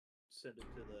send it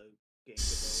to the game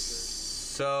developers.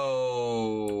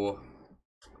 So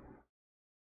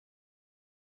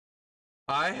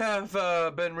I have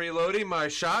been reloading my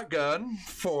shotgun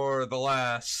for the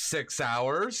last 6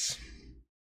 hours.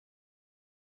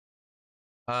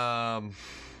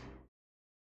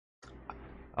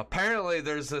 Apparently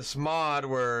there's this mod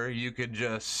where you can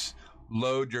just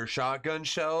load your shotgun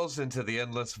shells into the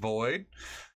endless void.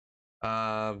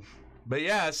 But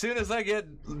yeah, as soon as I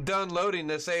get done loading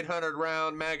this 800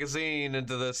 round magazine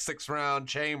into this 6-round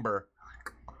chamber,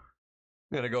 I'm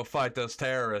gonna go fight those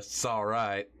terrorists. All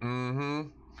right.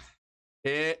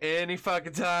 Any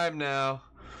fucking time now.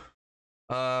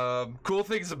 Cool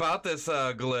things about this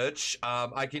glitch.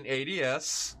 I can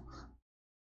ADS.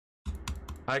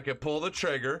 I can pull the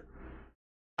trigger.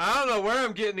 I don't know where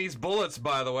I'm getting these bullets,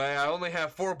 by the way. I only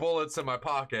have 4 bullets in my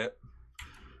pocket.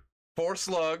 4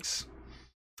 slugs.